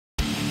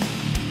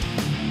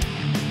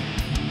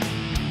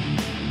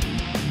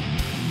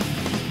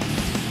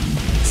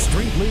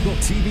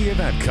local TV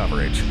event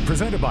coverage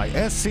presented by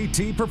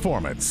SCT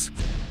Performance.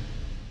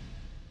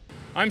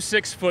 I'm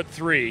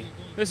 6'3".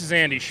 This is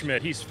Andy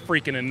Schmidt. He's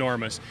freaking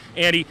enormous.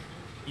 Andy,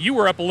 you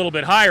were up a little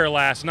bit higher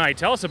last night.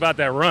 Tell us about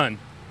that run.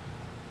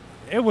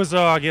 It was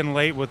getting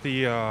late with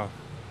the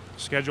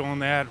schedule on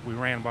that. We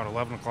ran about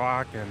 11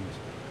 o'clock, and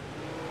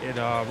it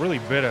really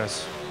bit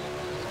us.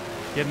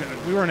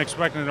 We weren't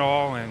expecting it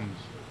all, and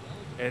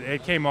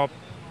it came up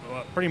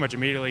pretty much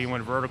immediately.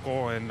 Went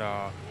vertical and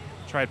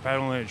tried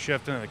pedaling and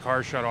shifting, and the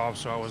car shut off,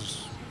 so I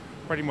was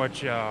pretty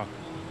much a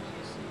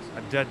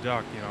dead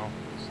duck, you know.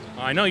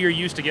 I know you're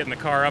used to getting the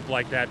car up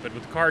like that, but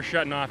with the car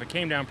shutting off, it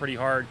came down pretty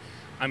hard.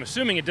 I'm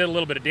assuming it did a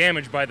little bit of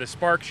damage by the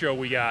spark show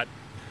we got.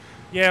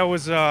 Yeah, it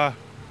was.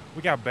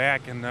 We got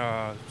back, and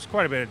it was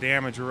quite a bit of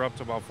damage. We were up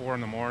to about 4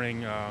 in the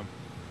morning,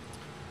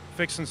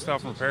 fixing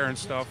stuff, repairing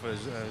stuff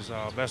as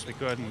best we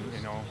could, and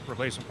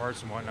replacing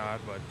parts and whatnot.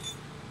 But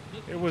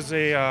it was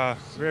a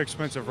very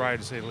expensive ride,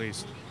 to say the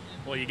least.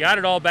 Well, you got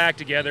it all back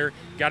together.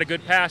 Got a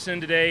good pass in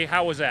today.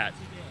 How was that?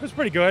 It was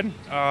pretty good.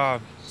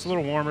 It's a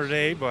little warmer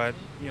today, but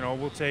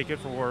we'll take it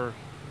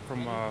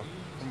from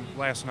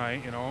last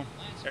night.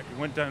 It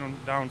went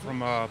down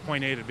from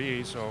point A to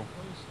B, so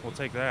we'll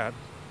take that.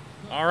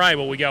 All right.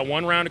 Well, we got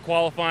one round of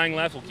qualifying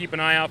left. We'll keep an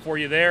eye out for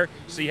you there.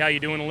 See how you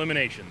do in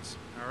eliminations.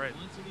 All right.